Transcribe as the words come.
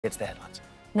It's the headlines.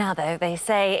 Now, though, they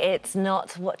say it's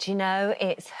not what you know,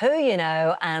 it's who you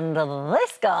know, and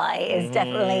this guy is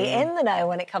definitely in the know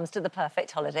when it comes to the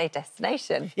perfect holiday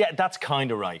destination. Yeah, that's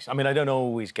kind of right. I mean, I don't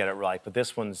always get it right, but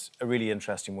this one's a really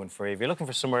interesting one for you. If you're looking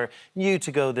for somewhere new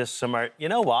to go this summer, you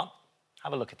know what?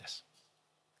 Have a look at this.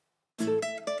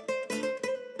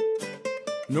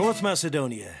 North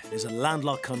Macedonia is a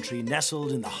landlocked country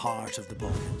nestled in the heart of the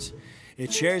Balkans.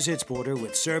 It shares its border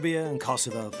with Serbia and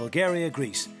Kosovo, Bulgaria,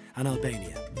 Greece and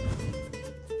Albania.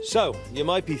 So, you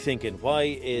might be thinking,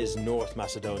 why is North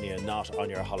Macedonia not on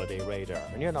your holiday radar?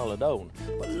 And you're not alone,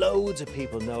 but loads of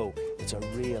people know it's a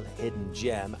real hidden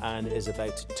gem and is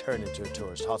about to turn into a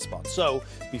tourist hotspot. So,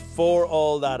 before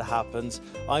all that happens,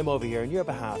 I'm over here on your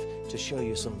behalf to show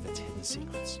you some of its hidden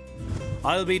secrets.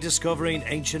 I'll be discovering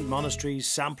ancient monasteries,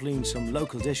 sampling some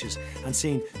local dishes and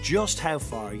seeing just how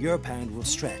far your pound will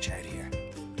stretch out here.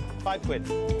 £5.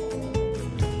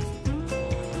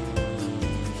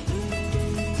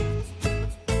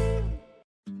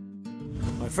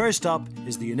 My first stop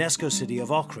is the UNESCO city of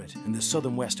Ohrid in the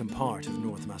southern western part of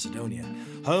North Macedonia,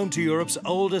 home to Europe's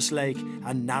oldest lake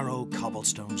and narrow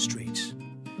cobblestone streets.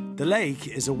 The lake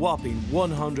is a whopping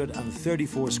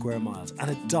 134 square miles and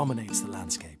it dominates the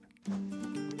landscape.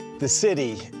 The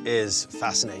city is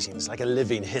fascinating. It's like a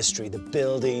living history. The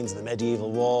buildings, the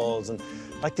medieval walls, and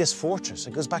like this fortress.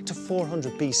 It goes back to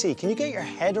 400 BC. Can you get your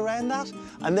head around that?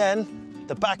 And then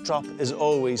the backdrop is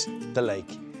always the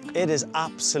lake. It is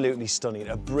absolutely stunning.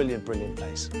 A brilliant, brilliant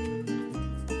place.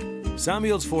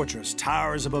 Samuel's Fortress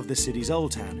towers above the city's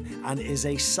old town and is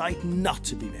a sight not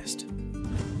to be missed.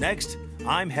 Next,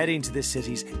 I'm heading to the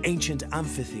city's ancient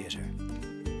amphitheatre.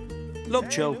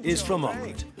 Lupcho is from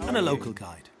Ohrid and a local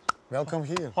guide. Welcome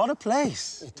here. What a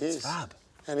place. It is. It's fab.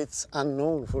 And it's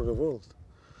unknown for the world.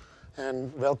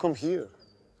 And welcome here.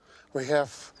 We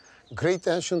have great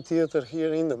ancient theater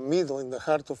here in the middle, in the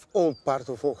heart of old part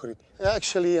of Ohrid.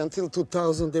 Actually, until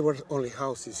 2000, there were only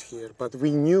houses here, but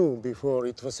we knew before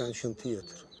it was ancient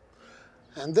theater.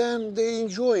 And then they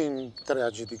enjoyed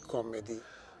tragedy, comedy.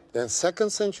 Then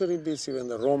 2nd century BC, when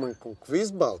the Roman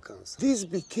conquered Balkans, this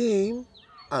became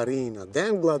arena,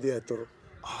 then gladiator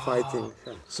fighting.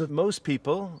 So most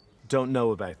people don't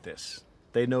know about this.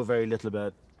 They know very little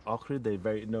about Ohrid. They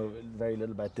know very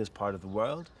little about this part of the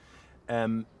world.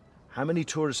 How many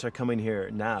tourists are coming here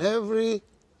now? Every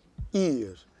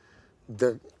year,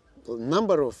 the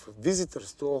number of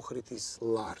visitors to Ohrid is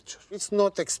larger. It's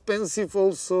not expensive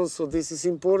also, so this is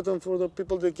important for the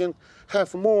people. They can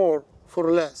have more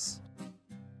for less.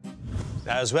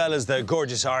 As well as the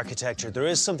gorgeous architecture, there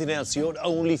is something else you'll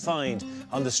only find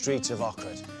on the streets of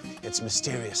Ohrid. It's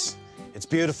mysterious, it's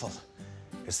beautiful,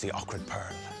 it's the Ohrid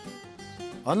pearl.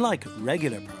 Unlike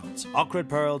regular pearls, Ohrid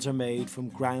pearls are made from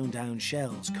ground-down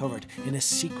shells covered in a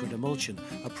secret emulsion,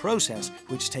 a process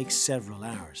which takes several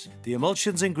hours. The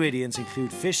emulsion's ingredients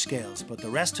include fish scales, but the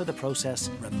rest of the process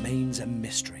remains a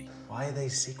mystery. Why are they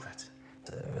secret?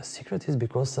 The secret is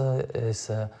because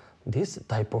this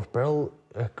type of pearl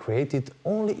created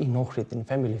only in Ohrid, in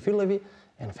family Filevi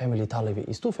and family Talevi.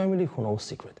 It's two families who know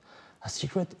secret. A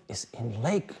secret is in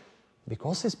lake,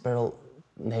 because this pearl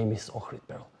name is Ohrid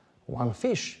pearl. One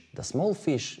fish, the small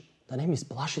fish, the name is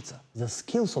Plashica. The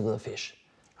skills of the fish.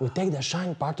 We take the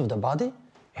shine part of the body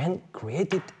and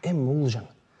create it emulsion.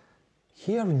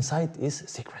 Here inside is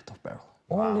secret of pearl.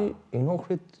 Only in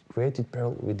Ohrid created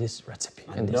pearl with this recipe.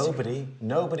 And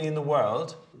nobody in the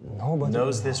world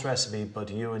knows this recipe but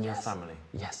you and your family.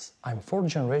 Yes, I'm 4th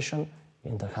generation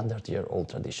in the 100-year-old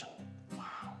tradition.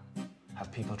 Wow.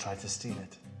 Have people tried to steal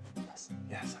it? Yes.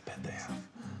 Yes, I bet they have.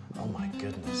 Oh my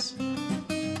goodness.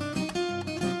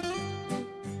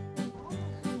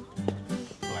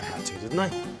 Well, I had to, didn't I? I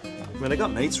mean, I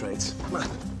got mates rates.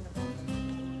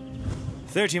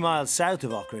 30 miles south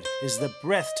of Ohrid is the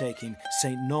breathtaking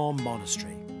St. Naum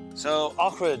Monastery. So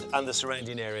Ohrid and the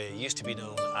surrounding area used to be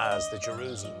known as the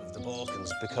Jerusalem of the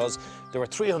Balkans because there were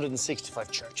 365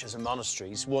 churches and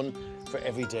monasteries, one for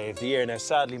every day of the year. Now,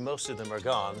 sadly, most of them are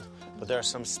gone, but there are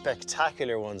some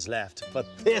spectacular ones left. But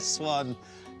this one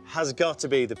has got to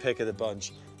be the pick of the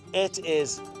bunch. It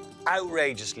is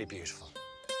outrageously beautiful.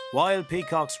 Wild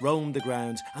peacocks roam the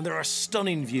grounds and there are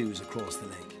stunning views across the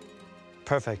lake.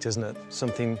 Perfect, isn't it?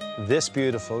 Something this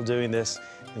beautiful, doing this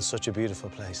in such a beautiful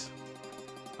place.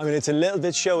 I mean, it's a little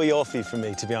bit showy-offy for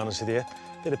me, to be honest with you.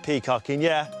 Bit of peacocking,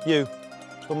 yeah, you.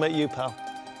 What about you, pal?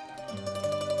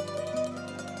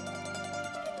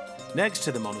 Next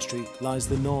to the monastery lies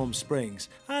the Norm Springs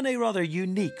and a rather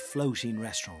unique floating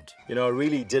restaurant. You know, I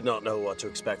really did not know what to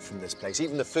expect from this place.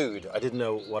 Even the food, I didn't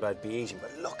know what I'd be eating.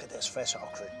 But look at this fresh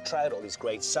okra, trout, all these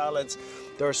great salads.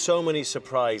 There are so many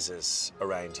surprises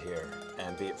around here.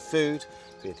 And be it food,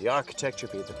 be it the architecture,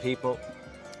 be it the people.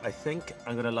 I think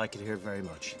I'm going to like it here very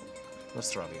much.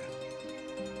 Nostrovia.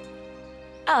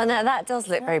 Oh, no, that does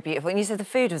look very beautiful. And you said the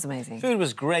food was amazing. Food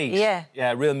was great. Yeah.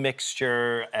 Yeah, real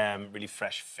mixture, really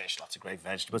fresh fish, lots of great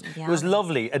vegetables. Yum. It was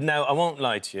lovely. And now, I won't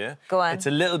lie to you. Go on. It's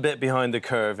a little bit behind the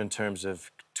curve in terms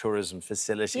of tourism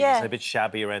facilities. Yeah. It's a bit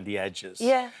shabby around the edges.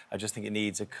 Yeah. I just think it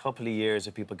needs a couple of years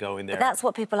of people going there. But that's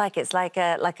what people like. It's like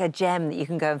a gem that you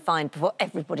can go and find before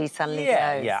everybody suddenly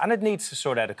goes. Yeah, and it needs to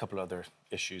sort out a couple of other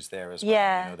issues there as well.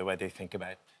 Yeah. You know, the way they think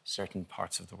about certain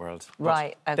parts of the world. But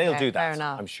Right, okay, they'll do that, fair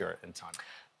enough. I'm sure, in time.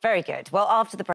 Very good. Well, after the break...